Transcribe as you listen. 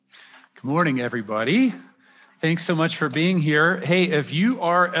Good morning, everybody. Thanks so much for being here. Hey, if you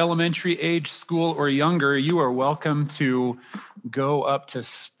are elementary age school or younger, you are welcome to go up to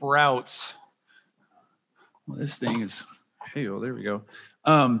Sprouts. Well, this thing is, hey, oh, there we go.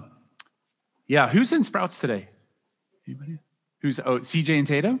 Who's in Sprouts today? Anybody? CJ and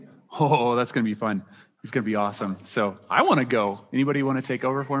Tatum? Oh, that's going to be fun. It's going to be awesome. So I want to go. Anybody want to take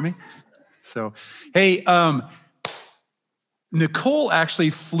over for me? So, hey, Nicole actually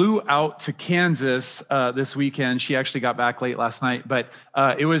flew out to Kansas this weekend. She actually got back late last night, but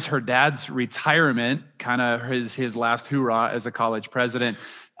it was her dad's retirement, kind of his last hoorah as a college president.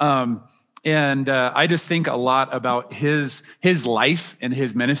 And I just think a lot about his life and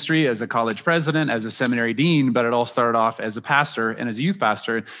his ministry as a college president, as a seminary dean, but it all started off as a pastor and as a youth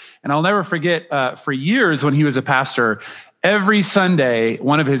pastor. And I'll never forget, for years when he was a pastor, every Sunday,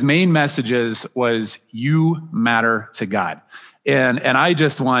 one of his main messages was, "You matter to God." And I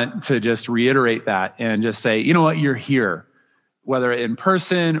just want to just reiterate that and just say, you know what, you're here, whether in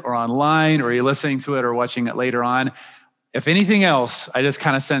person or online, or you're listening to it or watching it later on. If anything else, I just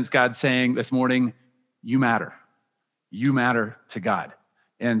kind of sense God saying this morning, you matter. You matter to God.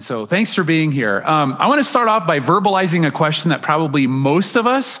 And so thanks for being here. I want to start off by verbalizing a question that probably most of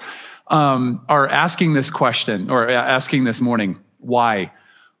us are asking this question or asking this morning. Why?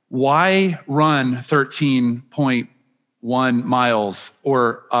 Why run 13.1 miles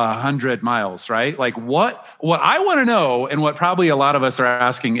or 100 miles, right? Like what I want to know, and what probably a lot of us are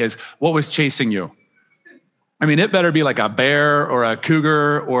asking, is what was chasing you? I mean, it better be like a bear or a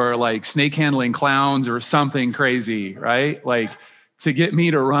cougar or like snake handling clowns or something crazy, right? Like to get me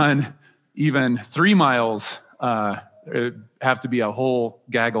to run even 3 miles, it'd have to be a whole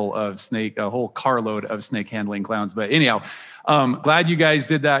carload of snake handling clowns. But anyhow, glad you guys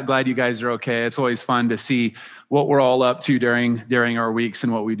did that. Glad you guys are okay. It's always fun to see what we're all up to during our weeks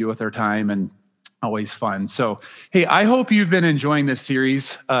and what we do with our time, and always fun. So, hey, I hope you've been enjoying this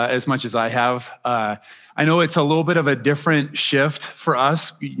series as much as I have. I know it's a little bit of a different shift for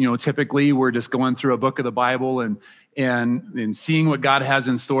us. You know, typically we're just going through a book of the Bible and seeing what God has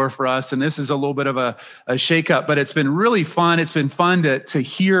in store for us. And this is a little bit of a shakeup, but it's been really fun. It's been fun to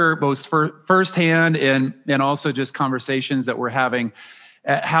hear both firsthand and also just conversations that we're having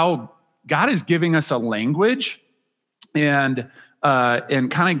at how God is giving us a language and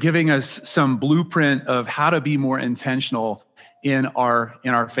kind of giving us some blueprint of how to be more intentional in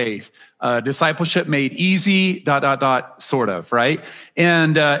our faith. Discipleship made easy, ... sort of, right?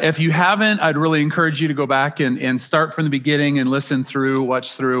 And if you haven't, I'd really encourage you to go back and start from the beginning and listen through,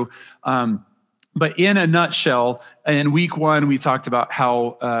 watch through. But in a nutshell, in week 1, we talked about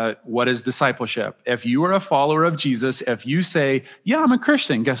how what is discipleship? If you are a follower of Jesus, if you say, yeah, I'm a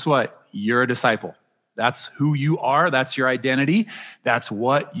Christian, guess what? You're a disciple. That's who you are. That's your identity. That's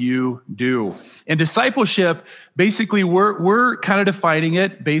what you do. And discipleship, basically, we're kind of defining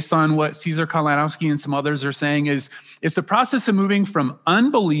it based on what Cesar Kalinowski and some others are saying is it's the process of moving from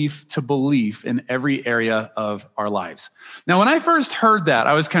unbelief to belief in every area of our lives. Now, when I first heard that,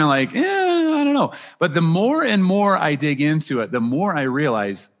 I was kind of like, I don't know. But the more and more I dig into it, the more I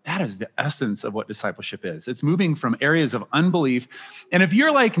realize that is the essence of what discipleship is. It's moving from areas of unbelief. And if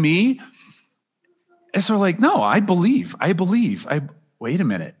you're like me, it's sort of like, no, I believe. Wait a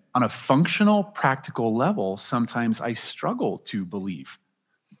minute. On a functional, practical level, sometimes I struggle to believe.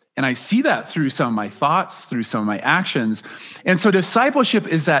 And I see that through some of my thoughts, through some of my actions. And so discipleship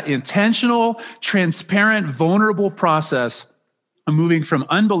is that intentional, transparent, vulnerable process of moving from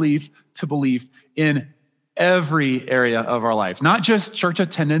unbelief to belief in every area of our life. Not just church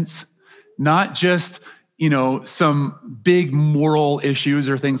attendance, not just some big moral issues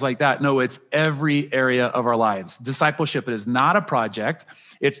or things like that. No, it's every area of our lives. Discipleship is not a project.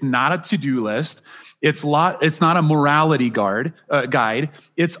 It's not a to-do list. It's not a morality guide.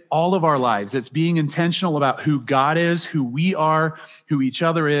 It's all of our lives. It's being intentional about who God is, who we are, who each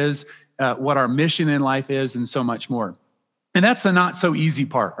other is, what our mission in life is, and so much more. And that's the not so easy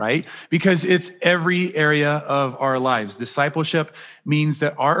part, right? Because it's every area of our lives. Discipleship means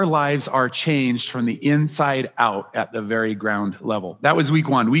that our lives are changed from the inside out at the very ground level. That was week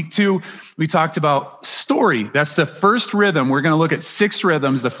 1. Week 2, we talked about story. That's the first rhythm. We're going to look at 6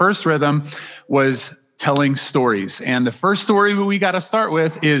 rhythms. The first rhythm was telling stories. And the first story we got to start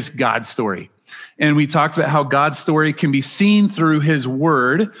with is God's story. And we talked about how God's story can be seen through his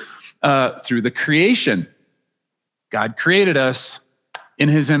word, through the creation. God created us in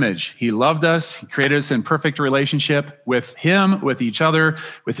his image. He loved us. He created us in perfect relationship with him, with each other,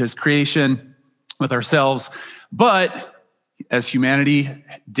 with his creation, with ourselves. But as humanity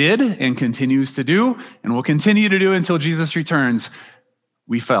did and continues to do, and will continue to do until Jesus returns,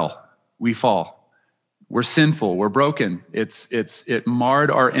 we fell. we fall. We're sinful. We're broken. It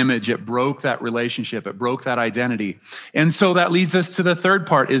marred our image. It broke that relationship. It broke that identity. And so that leads us to the third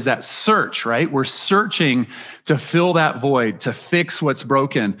part, is that search, right? We're searching to fill that void, to fix what's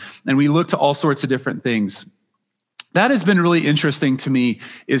broken. And we look to all sorts of different things. That has been really interesting to me,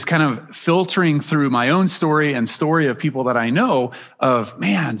 is kind of filtering through my own story and story of people that I know of,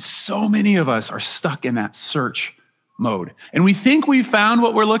 man, so many of us are stuck in that search mode. And we think we found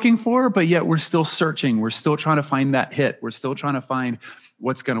what we're looking for, but yet we're still searching. We're still trying to find that hit. We're still trying to find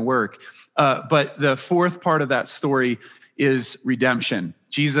what's going to work. But the fourth part of that story is redemption.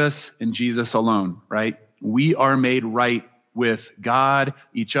 Jesus and Jesus alone, right? We are made right with God,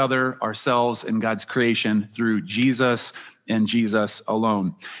 each other, ourselves, and God's creation through Jesus and Jesus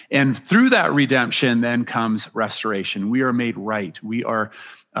alone. And through that redemption then comes restoration. We are made right. We are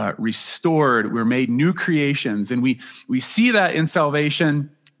restored. We're made new creations. And we see that in salvation,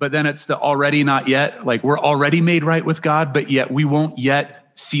 but then it's the already not yet. Like, we're already made right with God, but yet we won't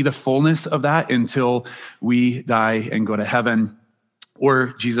yet see the fullness of that until we die and go to heaven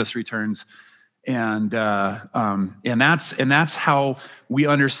or Jesus returns. And that's how we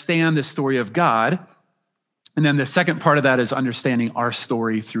understand the story of God. And then the second part of that is understanding our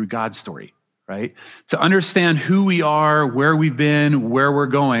story through God's story, right? To understand who we are, where we've been, where we're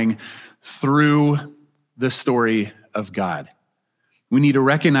going through the story of God. We need to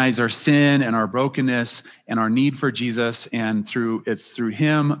recognize our sin and our brokenness and our need for Jesus, and it's through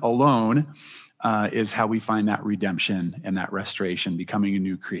him alone is how we find that redemption and that restoration, becoming a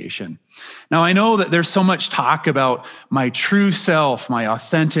new creation. Now, I know that there's so much talk about my true self, my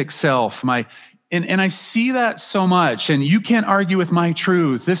authentic self, and I see that so much, and you can't argue with my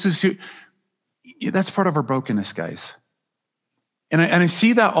truth. That's part of our brokenness, guys. And I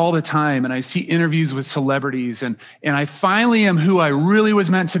see that all the time, and I see interviews with celebrities, and I finally am who I really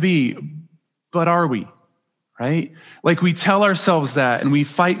was meant to be. But are we? Right? Like, we tell ourselves that, and we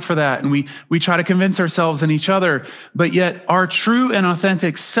fight for that, and we try to convince ourselves and each other, but yet our true and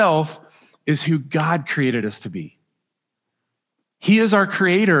authentic self is who God created us to be. He is our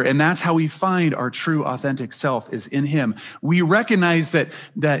creator, and that's how we find our true authentic self, is in him. We recognize that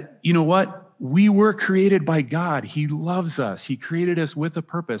you know what? We were created by God. He loves us. He created us with a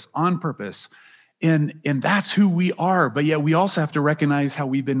purpose, on purpose. And that's who we are. But yet we also have to recognize how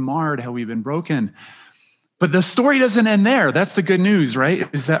we've been marred, how we've been broken. But the story doesn't end there. That's the good news, right?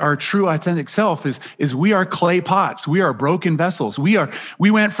 Is that our true authentic self is we are clay pots. We are broken vessels. We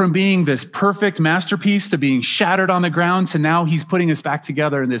went from being this perfect masterpiece to being shattered on the ground to now he's putting us back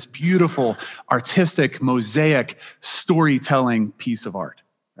together in this beautiful, artistic, mosaic, storytelling piece of art,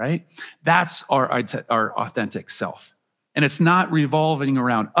 right? That's our authentic self. And it's not revolving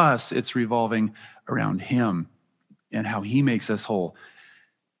around us. It's revolving around him and how he makes us whole.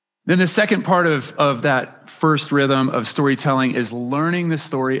 Then the second part of that first rhythm of storytelling is learning the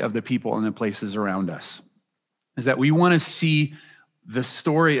story of the people and the places around us. Is that we want to see the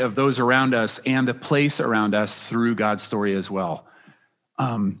story of those around us and the place around us through God's story as well.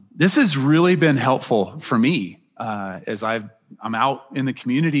 This has really been helpful for me as I'm out in the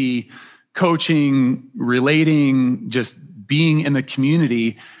community, coaching, relating, just being in the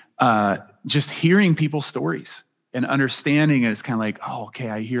community, just hearing people's stories. And understanding it's kind of like, oh, okay,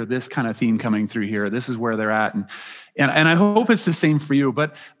 I hear this kind of theme coming through here. This is where they're at. And I hope it's the same for you.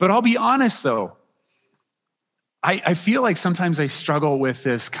 But I'll be honest, though. I feel like sometimes I struggle with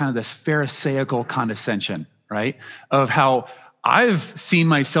this Pharisaical condescension, right? Of how I've seen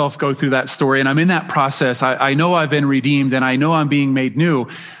myself go through that story, and I'm in that process. I know I've been redeemed, and I know I'm being made new.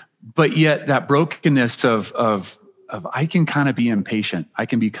 But yet that brokenness of I can kind of be impatient. I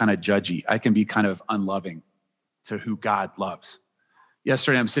can be kind of judgy. I can be kind of unloving to who God loves.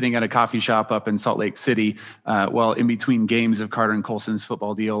 Yesterday, I'm sitting at a coffee shop up in Salt Lake City, in between games of Carter and Colson's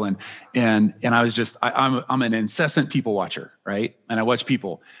football deal, and I was I'm an incessant people watcher, right? And I watch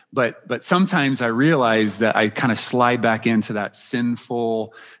people, but sometimes I realize that I kind of slide back into that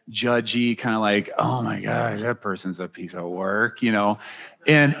sinful, judgy kind of like, oh my gosh, that person's a piece of work, you know,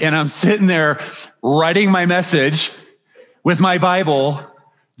 and I'm sitting there writing my message with my Bible,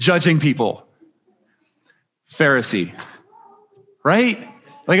 judging people. Pharisee, right?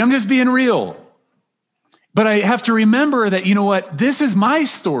 Like, I'm just being real. But I have to remember that, you know what? This is my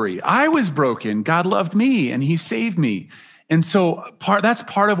story. I was broken. God loved me and he saved me. And so that's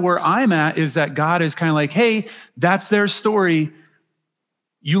part of where I'm at, is that God is kind of like, hey, that's their story.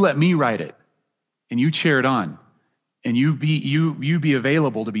 You let me write it and you cheer it on, and you be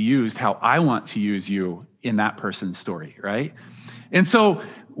available to be used how I want to use you in that person's story, right? And so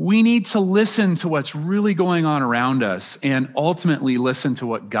we need to listen to what's really going on around us and ultimately listen to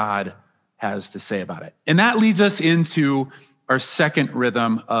what God has to say about it. And that leads us into our second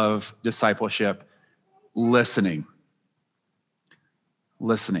rhythm of discipleship, listening.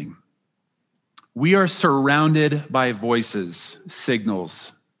 Listening. We are surrounded by voices,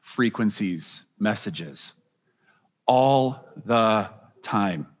 signals, frequencies, messages all the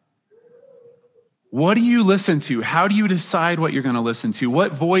time. What do you listen to? How do you decide what you're going to listen to?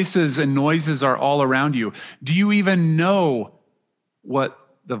 What voices and noises are all around you? Do you even know what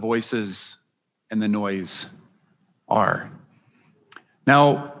the voices and the noise are?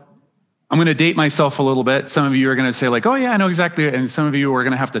 Now, I'm going to date myself a little bit. Some of you are going to say like, oh yeah, I know exactly. And some of you are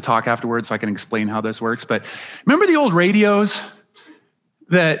going to have to talk afterwards so I can explain how this works. But remember the old radios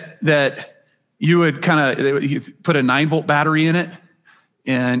that you would you put a 9-volt battery in it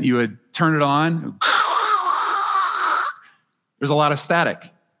and you would turn it on. There's a lot of static,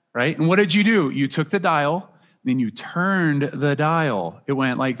 right? And what did you do? You took the dial, then you turned the dial. It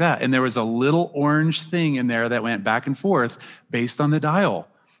went like that. And there was a little orange thing in there that went back and forth based on the dial.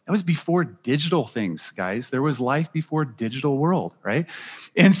 That was before digital things, guys. There was life before digital world, right?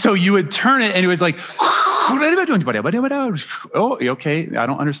 And so you would turn it and it was like, oh, okay, I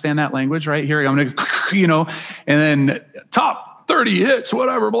don't understand that language, right? Here, I'm going to, and then top 30 hits,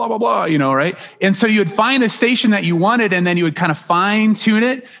 whatever, blah, blah, blah, right? And so you would find a station that you wanted and then you would kind of fine tune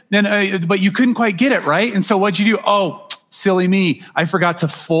it, but you couldn't quite get it, right? And so what'd you do? Oh, silly me. I forgot to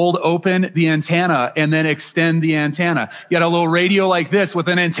fold open the antenna and then extend the antenna. You had a little radio like this with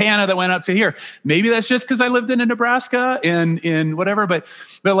an antenna that went up to here. Maybe that's just because I lived in Nebraska and in whatever, but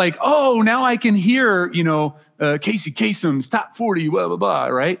like, oh, now I can hear, Casey Kasem's top 40, blah, blah, blah,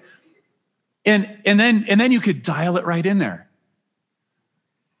 right? And then you could dial it right in there.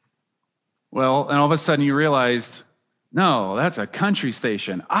 Well, and all of a sudden you realized, no, that's a country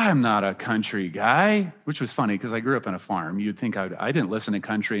station. I'm not a country guy, which was funny because I grew up on a farm. You'd think I didn't listen to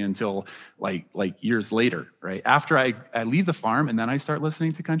country until like years later, right? After I leave the farm and then I start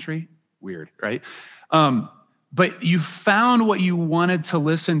listening to country. Weird, right? But you found what you wanted to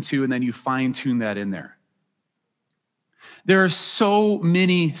listen to and then you fine-tune that in there. There are so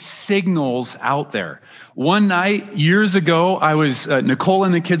many signals out there. One night, years ago, I was, Nicole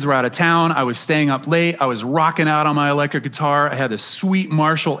and the kids were out of town. I was staying up late. I was rocking out on my electric guitar. I had a sweet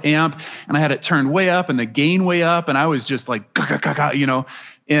Marshall amp, and I had it turned way up and the gain way up, and I was just like,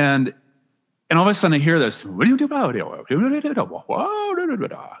 and all of a sudden I hear this,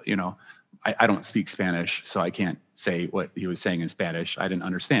 I don't speak Spanish, so I can't say what he was saying in Spanish. I didn't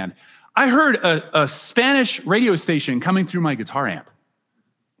understand. I heard a Spanish radio station coming through my guitar amp.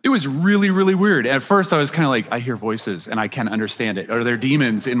 It was really, really weird. At first, I was kind of like, I hear voices and I can't understand it. Are there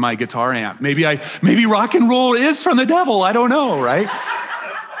demons in my guitar amp? Maybe rock and roll is from the devil. I don't know, right?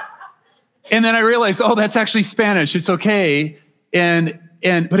 And then I realized, oh, that's actually Spanish. It's okay.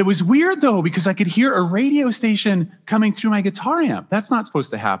 But it was weird though, because I could hear a radio station coming through my guitar amp. That's not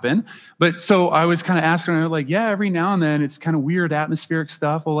supposed to happen. But so I was kind of asking her, like, yeah, every now and then it's kind of weird atmospheric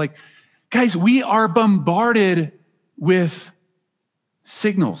stuff. Well, like, guys, we are bombarded with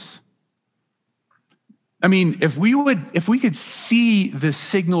signals. I mean, if we could see the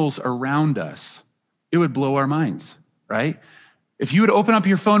signals around us, it would blow our minds, right? If you would open up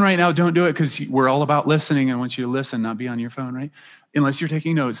your phone right now, don't do it because we're all about listening. I want you to listen, not be on your phone, right? Unless you're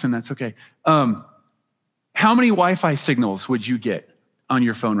taking notes, then that's okay. How many Wi-Fi signals would you get on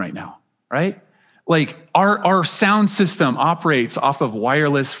your phone right now, right? Like our sound system operates off of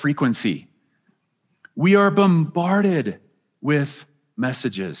wireless frequency. We are bombarded with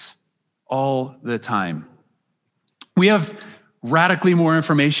messages all the time. We have radically more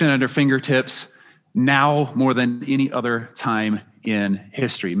information at our fingertips now more than any other time in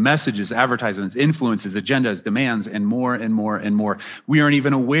history. Messages, advertisements, influences, agendas, demands, and more and more and more. We aren't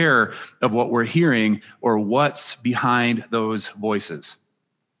even aware of what we're hearing or what's behind those voices.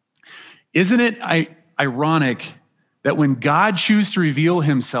 Isn't it ironic that when God chose to reveal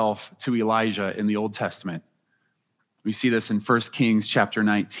himself to Elijah in the Old Testament, we see this in 1 Kings chapter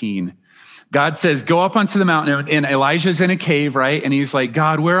 19, God says, go up onto the mountain, and Elijah's in a cave, right? And he's like,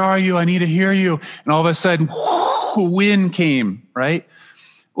 God, where are you? I need to hear you. And all of a sudden, wind came, right?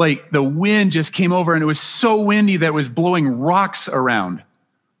 Like the wind just came over, and it was so windy that it was blowing rocks around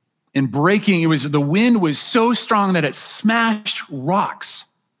and breaking. The wind was so strong that it smashed rocks.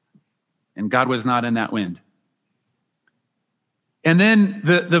 And God was not in that wind. And then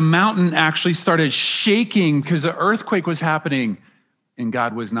the mountain actually started shaking because the earthquake was happening, and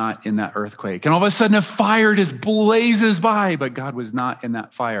God was not in that earthquake. And all of a sudden, a fire just blazes by, but God was not in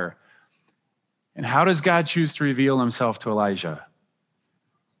that fire. And how does God choose to reveal himself to Elijah?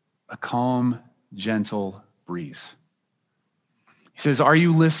 A calm, gentle breeze. He says, are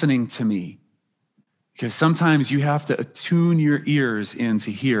you listening to me? Because sometimes you have to attune your ears in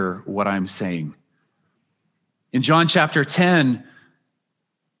to hear what I'm saying. In John chapter 10,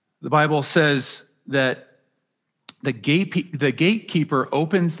 the Bible says that the gatekeeper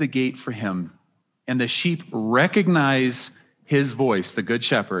opens the gate for him, and the sheep recognize his voice, the good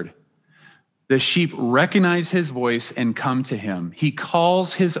shepherd. The sheep recognize his voice and come to him. He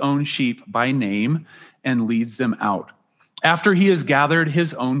calls his own sheep by name and leads them out. After he has gathered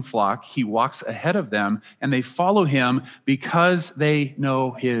his own flock, he walks ahead of them, and they follow him because they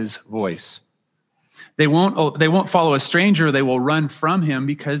know his voice. They won't follow a stranger. They will run from him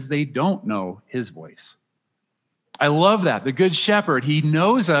because they don't know his voice. I love that. The good shepherd, he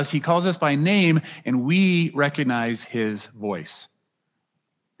knows us, he calls us by name, and we recognize his voice.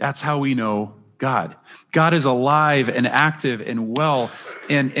 That's how we know God. God is alive and active and well,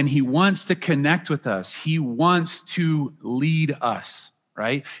 and he wants to connect with us. He wants to lead us,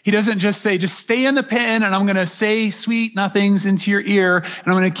 right? He doesn't just say, just stay in the pen and I'm going to say sweet nothings into your ear and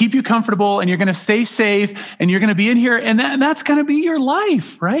I'm going to keep you comfortable and you're going to stay safe and you're going to be in here and that's going to be your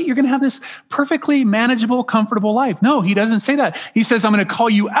life, right? You're going to have this perfectly manageable, comfortable life. No, he doesn't say that. He says, I'm going to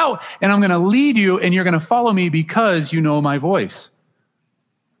call you out and I'm going to lead you and you're going to follow me because you know my voice.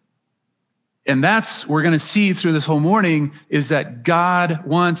 And that's, we're going to see through this whole morning, is that God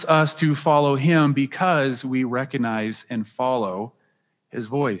wants us to follow him because we recognize and follow his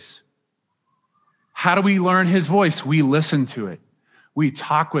voice. How do we learn his voice? We listen to it. We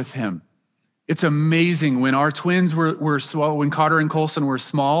talk with him. It's amazing. When our twins were small, when Carter and Colson were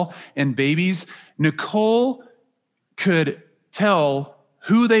small and babies, Nicole could tell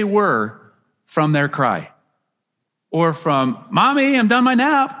who they were from their cry. Or from, Mommy, I'm done my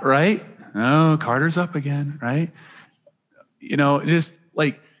nap, right? Oh, Carter's up again, right? You know, just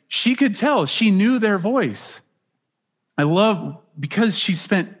like she could tell, she knew their voice. I love, because she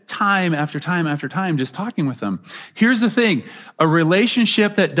spent time after time after time just talking with them. Here's the thing, a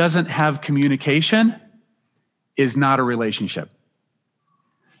relationship that doesn't have communication is not a relationship.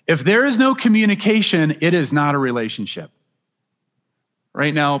 If there is no communication, it is not a relationship.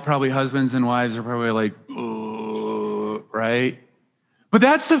 Right now, probably husbands and wives are probably like, oh, right? But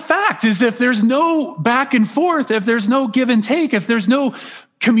that's the fact, is if there's no back and forth, if there's no give and take, if there's no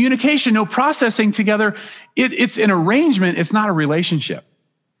communication, no processing together, it's an arrangement, it's not a relationship.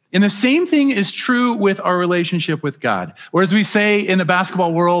 And the same thing is true with our relationship with God. Or as we say in the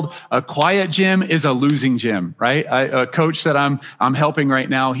basketball world, a quiet gym is a losing gym, right? A coach that I'm helping right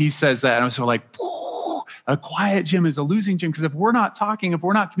now, he says that, and I'm so like, a quiet gym is a losing gym, because if we're not talking, if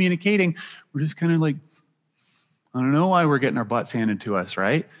we're not communicating, we're just kind of like, I don't know why we're getting our butts handed to us,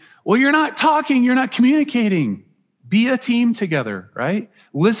 right? Well, you're not talking, you're not communicating. Be a team together, right?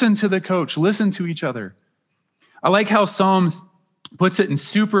 Listen to the coach, listen to each other. I like how Psalms puts it in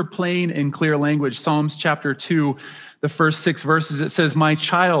super plain and clear language. Psalms chapter 2, the first 6 verses, it says, my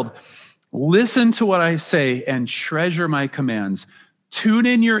child, listen to what I say and treasure my commands. Tune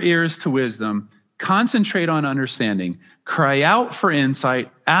in your ears to wisdom. Concentrate on understanding. Cry out for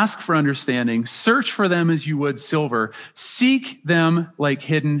insight. Ask for understanding. Search for them as you would silver. Seek them like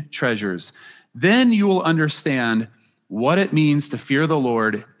hidden treasures. Then you will understand what it means to fear the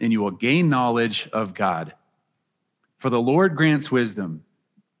Lord, and you will gain knowledge of God. For the Lord grants wisdom.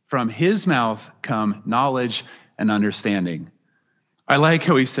 From his mouth come knowledge and understanding. I like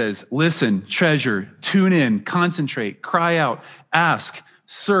how he says, listen, treasure, tune in, concentrate, cry out, ask,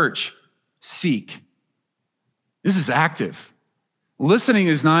 search, seek. This is active. Listening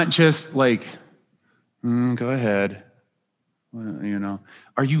is not just like, go ahead. Well, you know,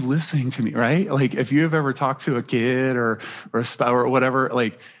 are you listening to me, right? Like if you have ever talked to a kid or a spouse or whatever,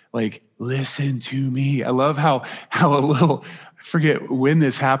 like listen to me. I love how a little, I forget when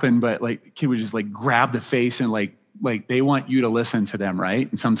this happened, but like the kid would just like grab the face and like they want you to listen to them, right?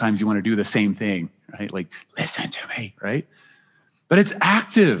 And sometimes you want to do the same thing, right? Like, listen to me, right? But it's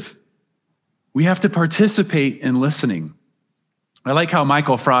active. We have to participate in listening. I like how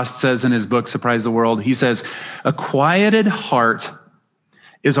Michael Frost says in his book, Surprise the World, he says, a quieted heart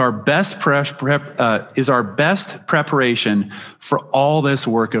is our best preparation for all this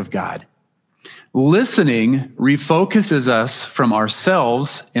work of God. Listening refocuses us from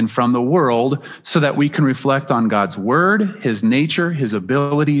ourselves and from the world so that we can reflect on God's word, his nature, his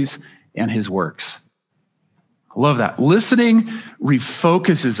abilities, and his works. I love that. Listening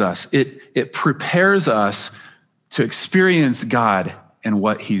refocuses us. It prepares us to experience God and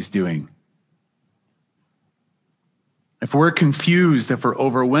what he's doing. If we're confused, if we're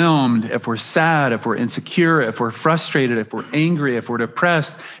overwhelmed, if we're sad, if we're insecure, if we're frustrated, if we're angry, if we're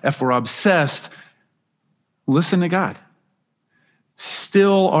depressed, if we're obsessed, listen to God.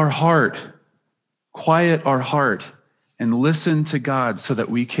 still our heart, quiet our heart, and listen to God so that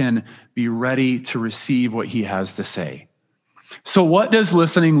we can be ready to receive what he has to say. So what does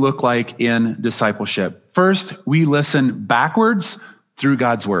listening look like in discipleship? First, we listen backwards through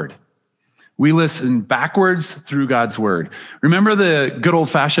God's word. We listen backwards through God's word. Remember the good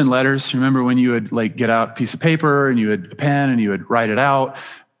old-fashioned letters? Remember when you would like get out a piece of paper and you would a pen and you would write it out,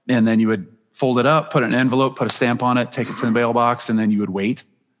 and then you would fold it up, put it in an envelope, put a stamp on it, take it to the mailbox, and then you would wait.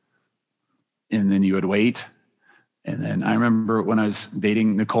 And then you would wait. And then I remember when I was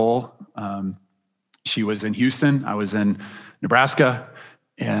dating Nicole, she was in Houston, I was in Nebraska,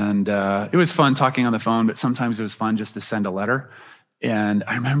 and it was fun talking on the phone, but sometimes it was fun just to send a letter. And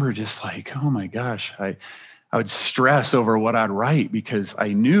I remember just like, oh my gosh, I would stress over what I'd write because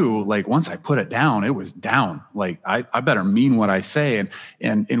I knew like once I put it down, it was down. Like I better mean what I say.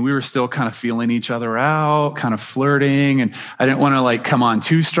 And we were still kind of feeling each other out, kind of flirting. And I didn't want to like come on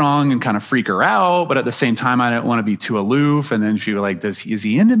too strong and kind of freak her out. But at the same time, I didn't want to be too aloof. And then she was like, is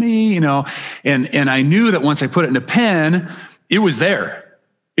he into me? And I knew that once I put it in a pen, it was there.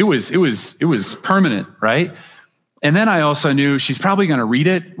 It was permanent, right? And then I also knew she's probably going to read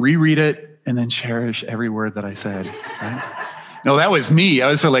it, reread it, and then cherish every word that I said. Right? No, that was me. I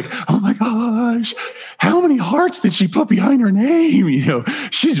was sort of like, oh my gosh, how many hearts did she put behind her name?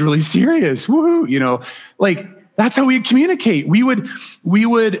 She's really serious. Woo! Like that's how we communicate. We would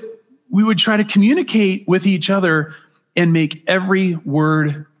try to communicate with each other and make every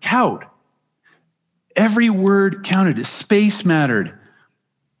word count. Every word counted. Space mattered.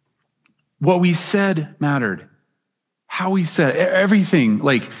 What we said mattered. How we said everything,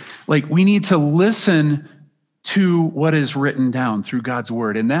 like we need to listen to what is written down through God's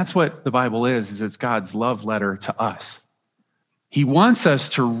word. And that's what the Bible is it's God's love letter to us. He wants us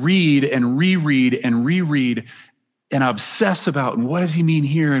to read and reread and reread and obsess about, and what does he mean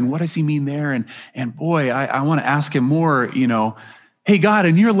here? And what does he mean there? And boy, I want to ask him more, hey God,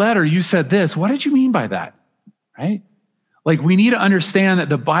 in your letter, you said this. What did you mean by that? Right? Like we need to understand that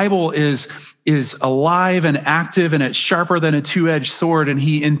the Bible is alive and active and it's sharper than a two-edged sword. And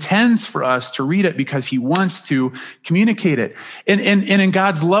he intends for us to read it because he wants to communicate it. And in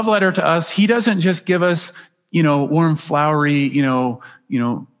God's love letter to us, he doesn't just give us, warm, flowery,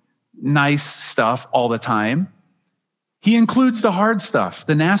 nice stuff all the time. He includes the hard stuff,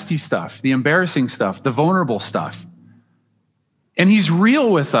 the nasty stuff, the embarrassing stuff, the vulnerable stuff. And he's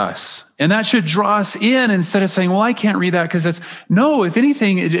real with us. And that should draw us in instead of saying, well, I can't read that because no, if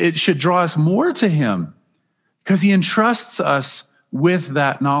anything, it should draw us more to him because he entrusts us with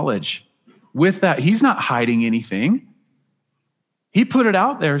that knowledge, with that. He's not hiding anything. He put it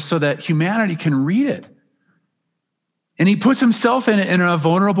out there so that humanity can read it. And he puts himself in it in a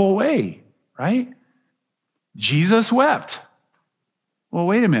vulnerable way, right? Jesus wept. Well,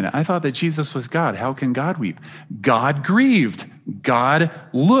 wait a minute. I thought that Jesus was God. How can God weep? God grieved. God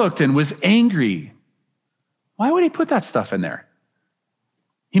looked and was angry. Why would he put that stuff in there?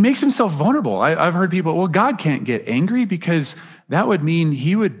 He makes himself vulnerable. I've heard people, well, God can't get angry because that would mean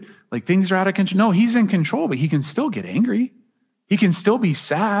he would, like things are out of control. No, he's in control, but he can still get angry. He can still be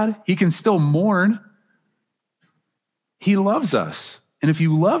sad. He can still mourn. He loves us. And if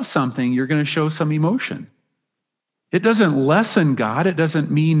you love something, you're going to show some emotion. It doesn't lessen God. It doesn't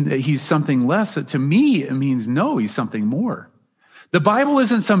mean that he's something less. To me, it means no, he's something more. The Bible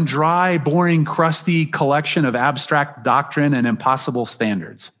isn't some dry, boring, crusty collection of abstract doctrine and impossible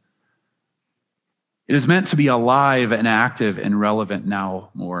standards. It is meant to be alive and active and relevant now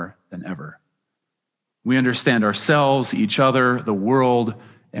more than ever. We understand ourselves, each other, the world,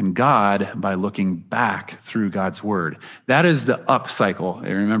 and God by looking back through God's word. That is the up cycle.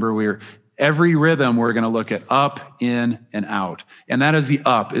 And remember, every rhythm, we're going to look at up, in, and out. And that is the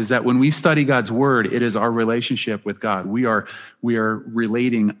up, is that when we study God's word, it is our relationship with God. We are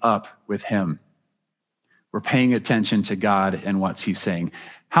relating up with him. We're paying attention to God and what he's saying.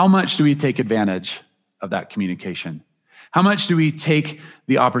 How much do we take advantage of that communication? How much do we take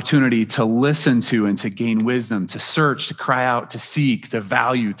the opportunity to listen to and to gain wisdom, to search, to cry out, to seek, to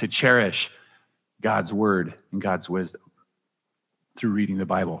value, to cherish God's word and God's wisdom? Through reading the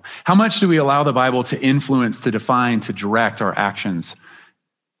Bible. How much do we allow the Bible to influence, to define, to direct our actions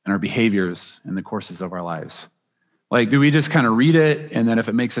and our behaviors in the courses of our lives? Like, do we just kind of read it, and then if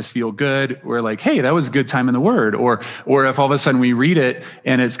it makes us feel good, we're like, hey, that was a good time in the Word? Or if all of a sudden we read it,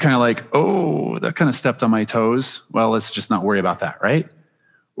 and it's kind of like, oh, that kind of stepped on my toes. Well, let's just not worry about that, right?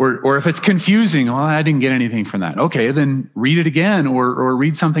 Or if it's confusing, well, I didn't get anything from that. Okay, then read it again or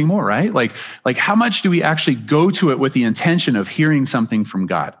read something more, right? Like how much do we actually go to it with the intention of hearing something from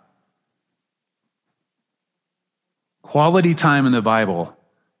God? Quality time in the Bible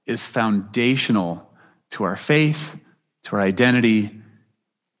is foundational to our faith, to our identity,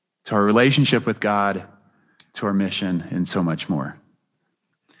 to our relationship with God, to our mission, and so much more.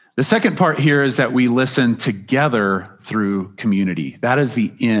 The second part here is that we listen together through community. That is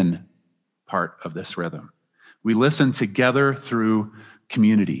the in part of this rhythm. We listen together through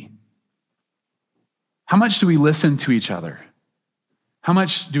community. How much do we listen to each other? How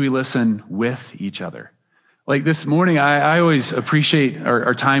much do we listen with each other? Like this morning, I always appreciate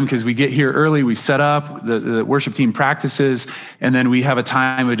our time because we get here early, we set up, the worship team practices, and then we have a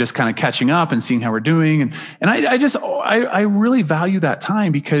time of just kind of catching up and seeing how we're doing. And I really value that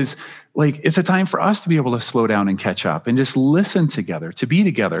time because like it's a time for us to be able to slow down and catch up and just listen together, to be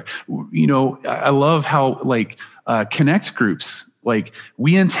together. You know, I love how like connect groups, like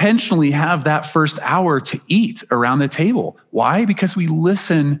we intentionally have that first hour to eat around the table. Why? Because we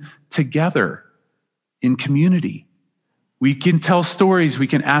listen together. In community. We can tell stories, we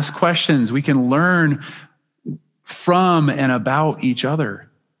can ask questions, we can learn from and about each other.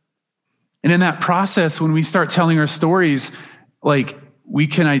 And in that process, when we start telling our stories, like we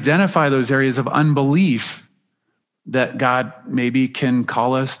can identify those areas of unbelief that God maybe can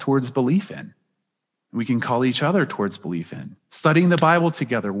call us towards belief in. We can call each other towards belief in. Studying the Bible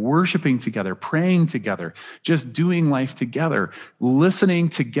together, worshiping together, praying together, just doing life together, listening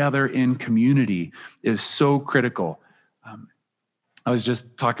together in community is so critical. I was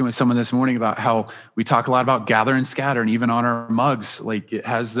just talking with someone this morning about how we talk a lot about gather and scatter, and even on our mugs, like it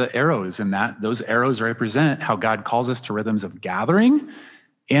has the arrows, and that those arrows represent how God calls us to rhythms of gathering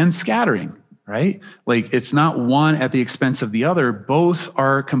and scattering, right? Like it's not one at the expense of the other. Both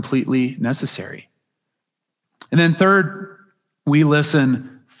are completely necessary. And then third, we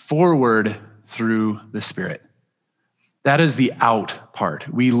listen forward through the Spirit. That is the out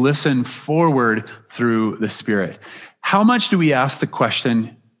part. We listen forward through the Spirit. How much do we ask the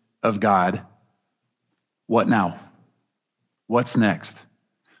question of God, what now? What's next?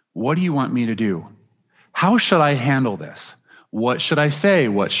 What do you want me to do? How should I handle this? What should I say?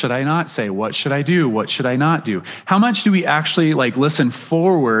 What should I not say? What should I do? What should I not do? How much do we actually like listen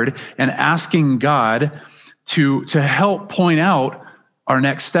forward and asking God to help point out our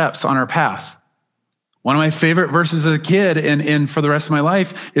next steps on our path? One of my favorite verses as a kid and for the rest of my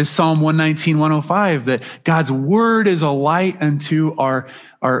life is Psalm 119, 105, that God's word is a light unto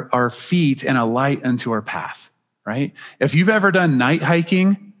our feet and a light unto our path, right? If you've ever done night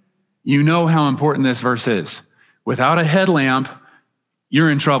hiking, you know how important this verse is. Without a headlamp,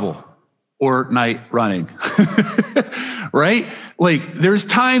 you're in trouble, or night running, right? Like there's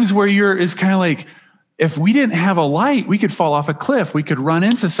times where it's kind of like, if we didn't have a light, we could fall off a cliff. We could run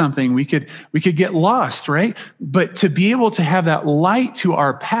into something. We could get lost, right? But to be able to have that light to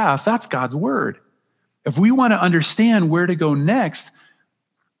our path, that's God's word. If we want to understand where to go next,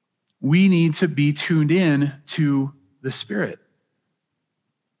 we need to be tuned in to the Spirit.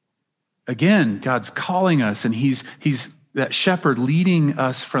 Again, God's calling us, and he's that shepherd leading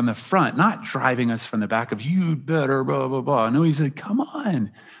us from the front, not driving us from the back of, you better, blah, blah, blah. No, he's like, come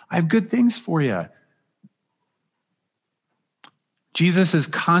on, I have good things for you. Jesus is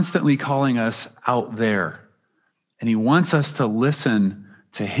constantly calling us out there, and he wants us to listen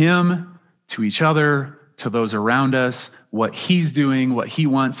to him, to each other, to those around us, what he's doing, what he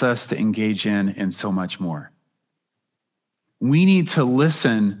wants us to engage in, and so much more. We need to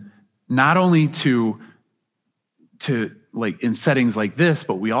listen not only to like in settings like this,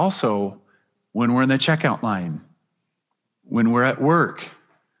 but we also, when we're in the checkout line, when we're at work,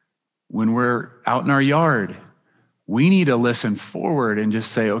 when we're out in our yard, we need to listen forward and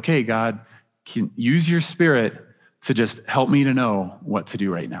just say, okay, God, can use your Spirit to just help me to know what to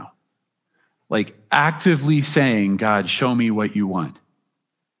do right now. Like actively saying, God, show me what you want,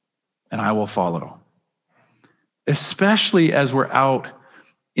 and I will follow. Especially as we're out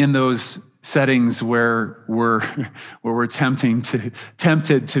in those settings where we're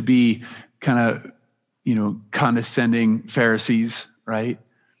tempted to be kind of, condescending Pharisees, right?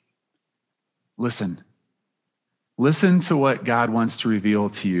 Listen to what God wants to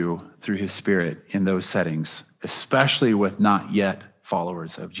reveal to you through his Spirit in those settings, especially with not yet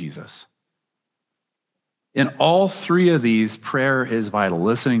followers of Jesus. In all three of these, prayer is vital.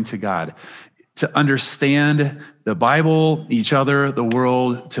 Listening to God, to understand the Bible, each other, the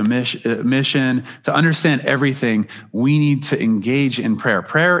world, to mission, to understand everything, we need to engage in prayer.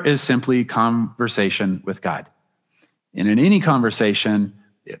 Prayer is simply conversation with God. And in any conversation,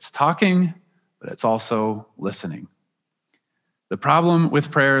 it's talking, but it's also listening. The problem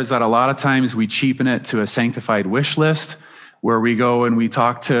with prayer is that a lot of times we cheapen it to a sanctified wish list. where we go and we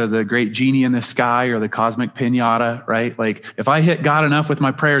talk to the great genie in the sky or the cosmic pinata, right? Like if I hit God enough with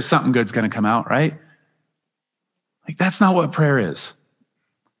my prayers, something good's going to come out, right? Like that's not what prayer is.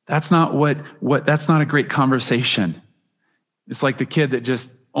 That's not that's not a great conversation. It's like the kid that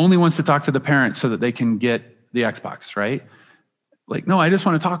just only wants to talk to the parents so that they can get the Xbox, right? Like, no, I just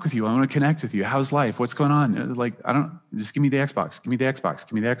want to talk with you. I want to connect with you. How's life? What's going on? Like, just give me the Xbox. Give me the Xbox.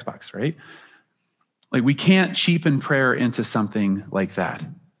 Give me the Xbox, right? Like, we can't cheapen prayer into something like that.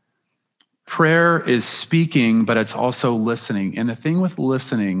 Prayer is speaking, but it's also listening. And the thing with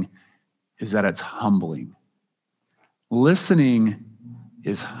listening is that it's humbling. Listening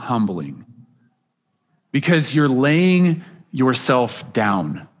is humbling because you're laying yourself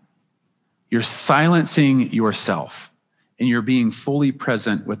down. You're silencing yourself and you're being fully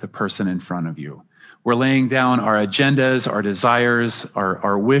present with the person in front of you. We're laying down our agendas, our desires,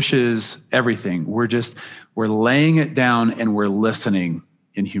 our wishes, everything. We're laying it down and we're listening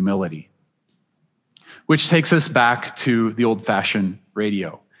in humility, which takes us back to the old-fashioned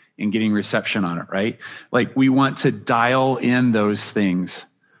radio and getting reception on it, right? Like we want to dial in those things.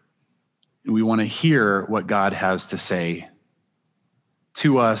 And we want to hear what God has to say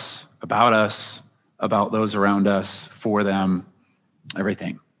to us, about those around us, for them,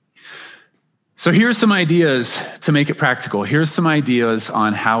 everything. So here's some ideas to make it practical. Here's some ideas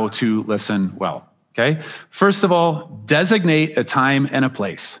on how to listen well, okay? First of all, designate a time and a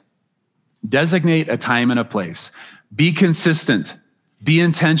place. Designate a time and a place. Be consistent. Be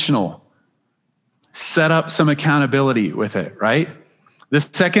intentional. Set up some accountability with it, right? The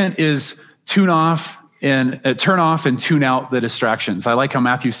second is turn off and tune out the distractions. I like how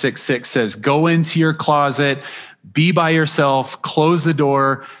Matthew 6:6 says, go into your closet, be by yourself, close the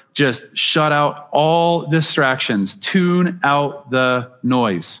door, just shut out all distractions, tune out the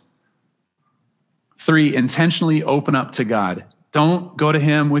noise. 3, intentionally open up to God. Don't go to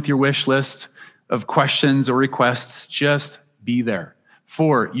him with your wish list of questions or requests, just be there.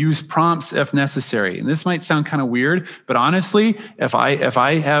 4, use prompts if necessary. And this might sound kind of weird, but honestly, if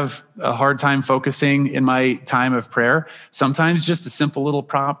I have a hard time focusing in my time of prayer, sometimes just a simple little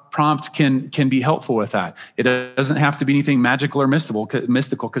prompt can be helpful with that. It doesn't have to be anything magical or mystical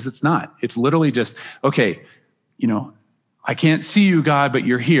because it's not. It's literally just, okay, I can't see you, God, but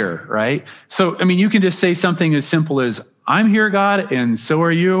you're here, right? So, you can just say something as simple as, I'm here, God, and so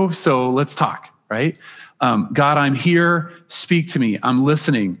are you, so let's talk, right? God, I'm here, speak to me, I'm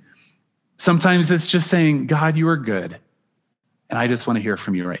listening. Sometimes it's just saying, God, you are good, and I just want to hear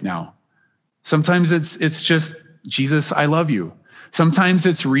from you right now. Sometimes it's just, Jesus, I love you. Sometimes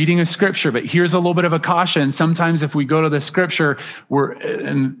it's reading a scripture, but here's a little bit of a caution. Sometimes if we go to the scripture, we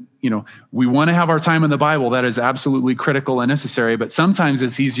want to have our time in the Bible. That is absolutely critical and necessary, but sometimes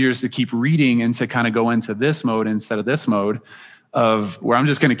it's easier to keep reading and to kind of go into this mode instead of this mode of where I'm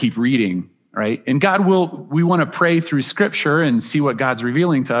just going to keep reading. Right? And we want to pray through scripture and see what God's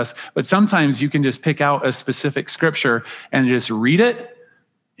revealing to us. But sometimes you can just pick out a specific scripture and just read it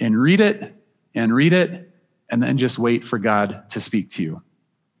and read it and read it, and then just wait for God to speak to you.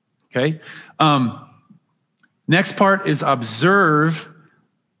 Okay? Next part is observe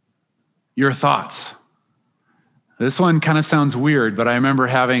your thoughts. This one kind of sounds weird, but I remember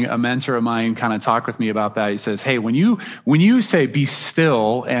having a mentor of mine kind of talk with me about that. He says, hey, when you say be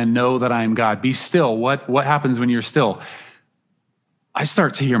still and know that I am God, be still, what happens when you're still? I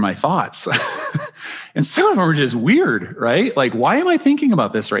start to hear my thoughts. And some of them are just weird, right? Like, why am I thinking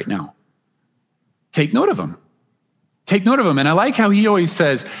about this right now? Take note of them. Take note of them. And I like how he always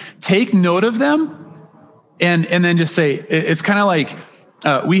says, take note of them and then just say, it's kind of like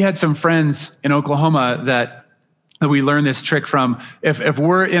we had some friends in Oklahoma that we learned this trick from. If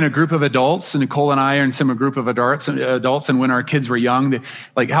we're in a group of adults, and Nicole and I are in a group of adults, and when our kids were young,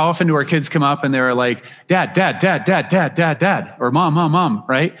 like how often do our kids come up and they're like, Dad, Dad, Dad, Dad, Dad, Dad, Dad, or Mom, Mom, Mom,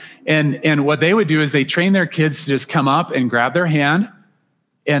 right? And what they would do is they train their kids to just come up and grab their hand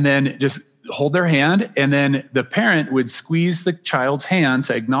and then just hold their hand. And then the parent would squeeze the child's hand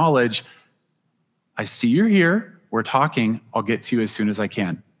to acknowledge, I see you're here. We're talking. I'll get to you as soon as I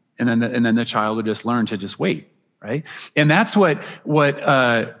can. And then the child would just learn to just wait. Right. And that's what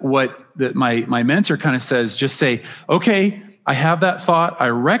my mentor kind of says, just say, okay, I have that thought. I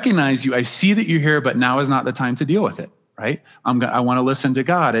recognize you. I see that you're here, but now is not the time to deal with it. Right. I want to listen to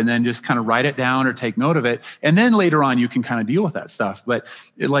God, and then just kind of write it down or take note of it. And then later on, you can kind of deal with that stuff. But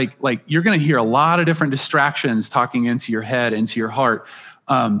like you're going to hear a lot of different distractions talking into your head, into your heart.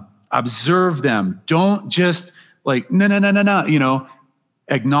 Observe them. Don't just like, no.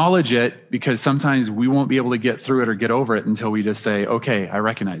 Acknowledge it, because sometimes we won't be able to get through it or get over it until we just say, okay, I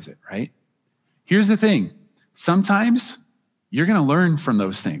recognize it, right? Here's the thing. Sometimes you're going to learn from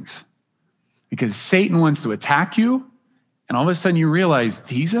those things because Satan wants to attack you. And all of a sudden you realize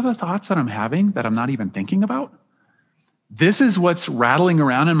these are the thoughts that I'm having that I'm not even thinking about. This is what's rattling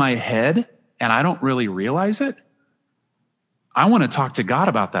around in my head and I don't really realize it. I want to talk to God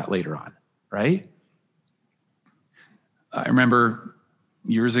about that later on, right? I remember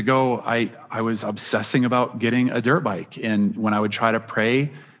years ago, I was obsessing about getting a dirt bike. And when I would try to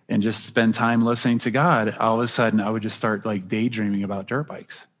pray and just spend time listening to God, all of a sudden I would just start like daydreaming about dirt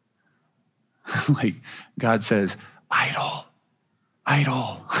bikes. Like God says, idol.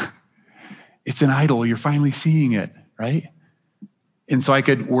 It's an idol. You're finally seeing it, right? And so I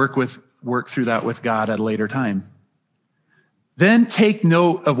could work through that with God at a later time. Then take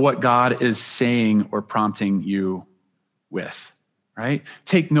note of what God is saying or prompting you with, right?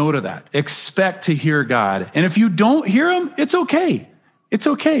 Take note of that. Expect to hear God. And if you don't hear him, it's okay. It's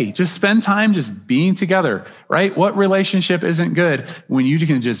okay. Just spend time just being together, right? What relationship isn't good when you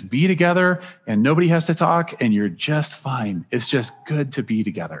can just be together and nobody has to talk and you're just fine. It's just good to be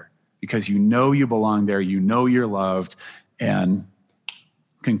together because you know you belong there, you know you're loved, and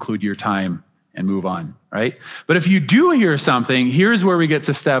conclude your time and move on, right? But if you do hear something, here's where we get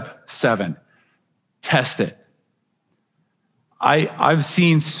to step 7. Test it. I've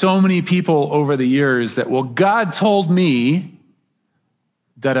seen so many people over the years that, well, God told me,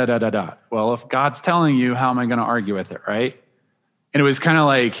 Well, if God's telling you, how am I going to argue with it, right? And it was kind of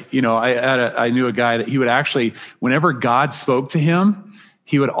like, I knew a guy that he would actually, whenever God spoke to him,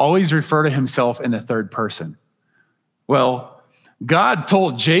 he would always refer to himself in the third person. Well, God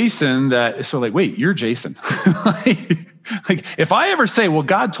told Jason that, so like, wait, you're Jason. Like if I ever say, well,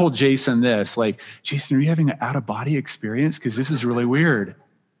 God told Jason this, like, Jason, are you having an out-of-body experience? Because this is really weird.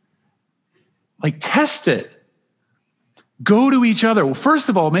 Like, test it. Go to each other. Well, first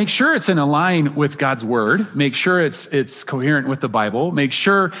of all, make sure it's in line with God's word. Make sure it's coherent with the Bible. Make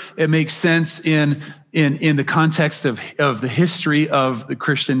sure it makes sense in the context of the history of the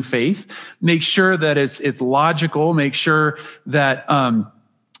Christian faith. Make sure that it's logical. Make sure that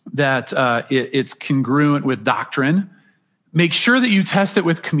it's congruent with doctrine. Make sure that you test it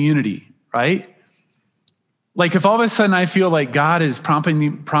with community, right? Like if all of a sudden I feel like God is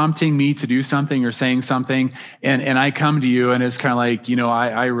prompting me to do something or saying something, and I come to you and it's kind of like,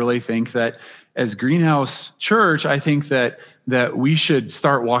 I really think that as Greenhouse Church, I think that we should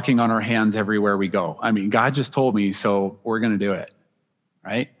start walking on our hands everywhere we go. I mean, God just told me, so we're going to do it,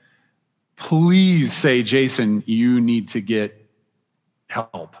 right? Please say, Jason, you need to get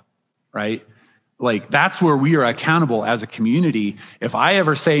help, right? Like that's where we are accountable as a community. If I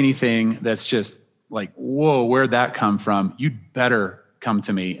ever say anything that's just like, whoa, where'd that come from? You'd better come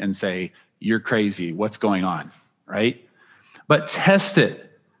to me and say, you're crazy. What's going on, right? But test it.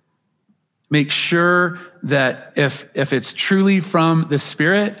 Make sure that if it's truly from the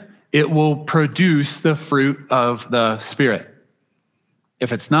Spirit, it will produce the fruit of the Spirit.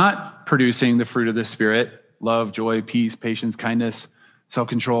 If it's not producing the fruit of the Spirit, love, joy, peace, patience, kindness,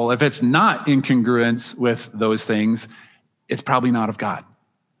 self-control, if it's not in congruence with those things, it's probably not of God.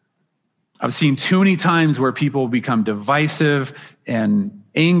 I've seen too many times where people become divisive and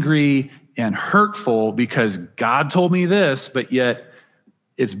angry and hurtful because God told me this, but yet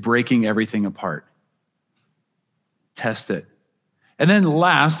it's breaking everything apart. Test it. And then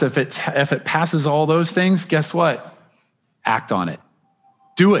last, if it passes all those things, guess what? Act on it.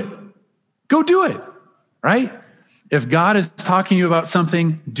 Do it. Go do it, right? If God is talking to you about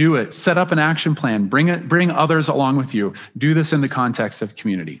something, do it. Set up an action plan. Bring others along with you. Do this in the context of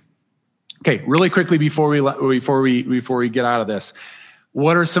community. Okay, really quickly before we get out of this,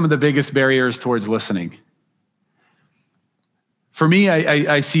 what are some of the biggest barriers towards listening? For me,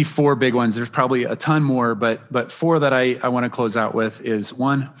 I see 4 big ones. There's probably a ton more, but 4 that I want to close out with is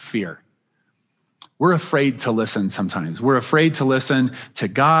 1, fear. We're afraid to listen sometimes. We're afraid to listen to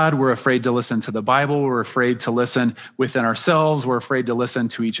God. We're afraid to listen to the Bible. We're afraid to listen within ourselves. We're afraid to listen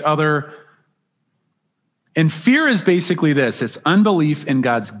to each other. And fear is basically this. It's unbelief in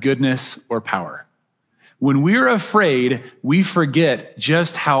God's goodness or power. When we're afraid, we forget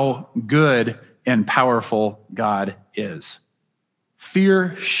just how good and powerful God is.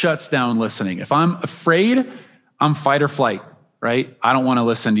 Fear shuts down listening. If I'm afraid, I'm fight or flight, right? I don't want to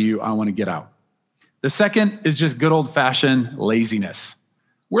listen to you. I want to get out. The second is just good old-fashioned laziness.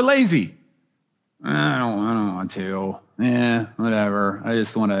 We're lazy. I don't want to. Whatever. I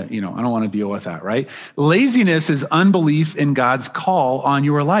just want to, I don't want to deal with that, right? Laziness is unbelief in God's call on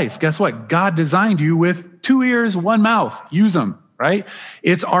your life. Guess what? God designed you with 2 ears, 1 mouth. Use them, right?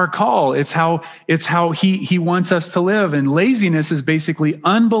 It's our call. It's how he wants us to live. And laziness is basically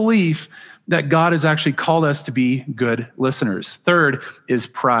unbelief that God has actually called us to be good listeners. Third is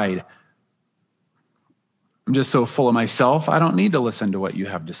pride. I'm just so full of myself, I don't need to listen to what you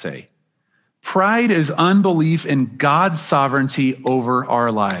have to say. Pride is unbelief in God's sovereignty over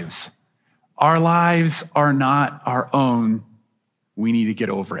our lives. Our lives are not our own. We need to get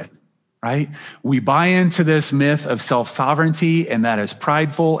over it, right? We buy into this myth of self-sovereignty, and that is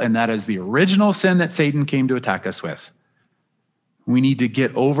prideful, and that is the original sin that Satan came to attack us with. We need to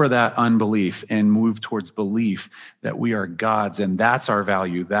get over that unbelief and move towards belief that we are God's, and that's our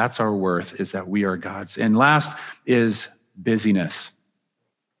value, that's our worth, is that we are God's. And last is busyness.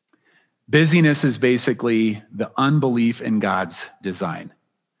 Busyness is basically the unbelief in God's design,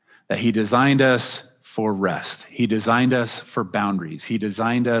 that he designed us for rest. He designed us for boundaries. He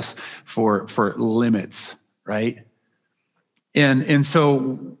designed us for limits, right? And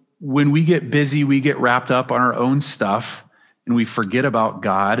so when we get busy, we get wrapped up on our own stuff, and we forget about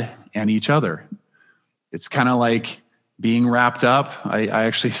God and each other. It's kind of like being wrapped up. I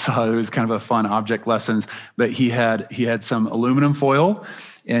actually saw, it was kind of a fun object lessons, but he had some aluminum foil,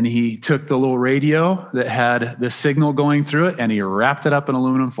 and he took the little radio that had the signal going through it, and he wrapped it up in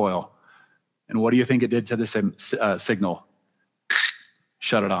aluminum foil. And what do you think it did to the signal?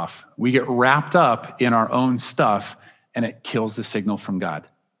 Shut it off. We get wrapped up in our own stuff, and it kills the signal from God,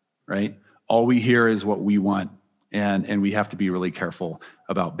 right? All we hear is what we want. And we have to be really careful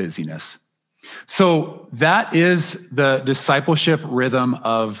about busyness. So that is the discipleship rhythm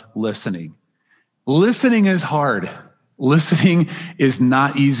of listening. Listening is hard. Listening is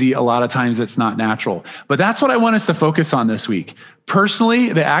not easy. A lot of times it's not natural. But that's what I want us to focus on this week.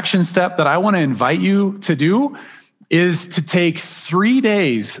 Personally, the action step that I want to invite you to do is to take 3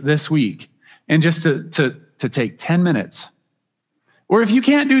 days this week and just to take 10 minutes. Or if you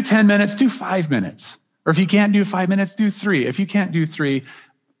can't do 10 minutes, do 5 minutes. Or if you can't do 5 minutes, do 3. If you can't do 3,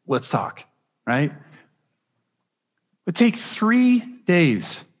 let's talk, right? But take 3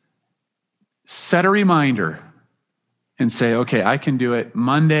 days, set a reminder, and say, okay, I can do it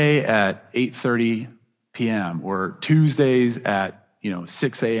Monday at 8:30 p.m. or Tuesdays at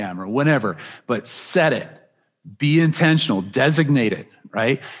 6 a.m. or whenever, but set it, be intentional, designate it,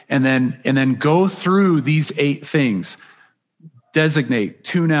 right? And then go through these 8 things. Designate,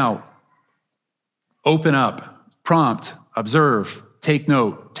 tune out, open up, prompt, observe, take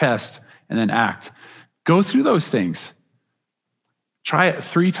note, test, and then act. Go through those things. Try it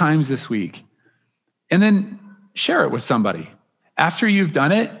 3 times this week. And then share it with somebody. After you've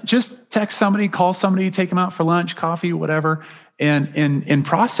done it, just text somebody, call somebody, take them out for lunch, coffee, whatever, and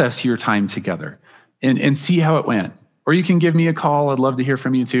process your time together and see how it went. Or you can give me a call. I'd love to hear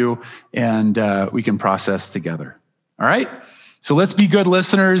from you too. And we can process together. All right? So let's be good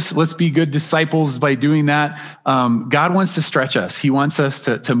listeners. Let's be good disciples by doing that. God wants to stretch us. He wants us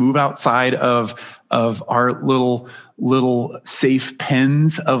to move outside of our little safe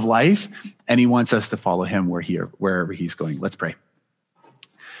pens of life, and he wants us to follow him wherever he's going. Let's pray.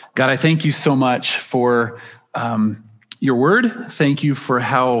 God, I thank you so much for your word. Thank you for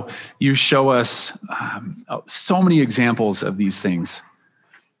how you show us so many examples of these things.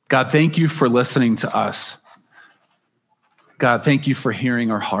 God, thank you for listening to us. God, thank you for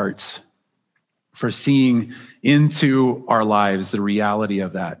hearing our hearts, for seeing into our lives the reality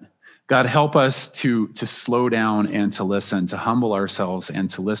of that. God, help us to slow down and to listen, to humble ourselves and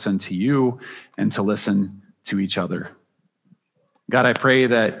to listen to you and to listen to each other. God, I pray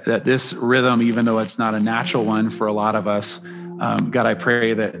that this rhythm, even though it's not a natural one for a lot of us, God, I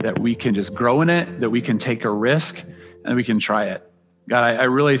pray that we can just grow in it, that we can take a risk and we can try it. God, I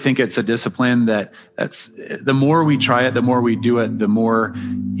really think it's a discipline that's the more we try it, the more we do it, the more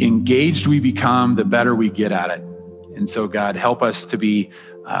engaged we become, the better we get at it. And so, God, help us to be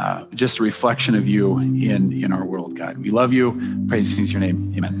just a reflection of you in our world, God. We love you. Praise your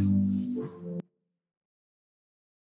name. Amen.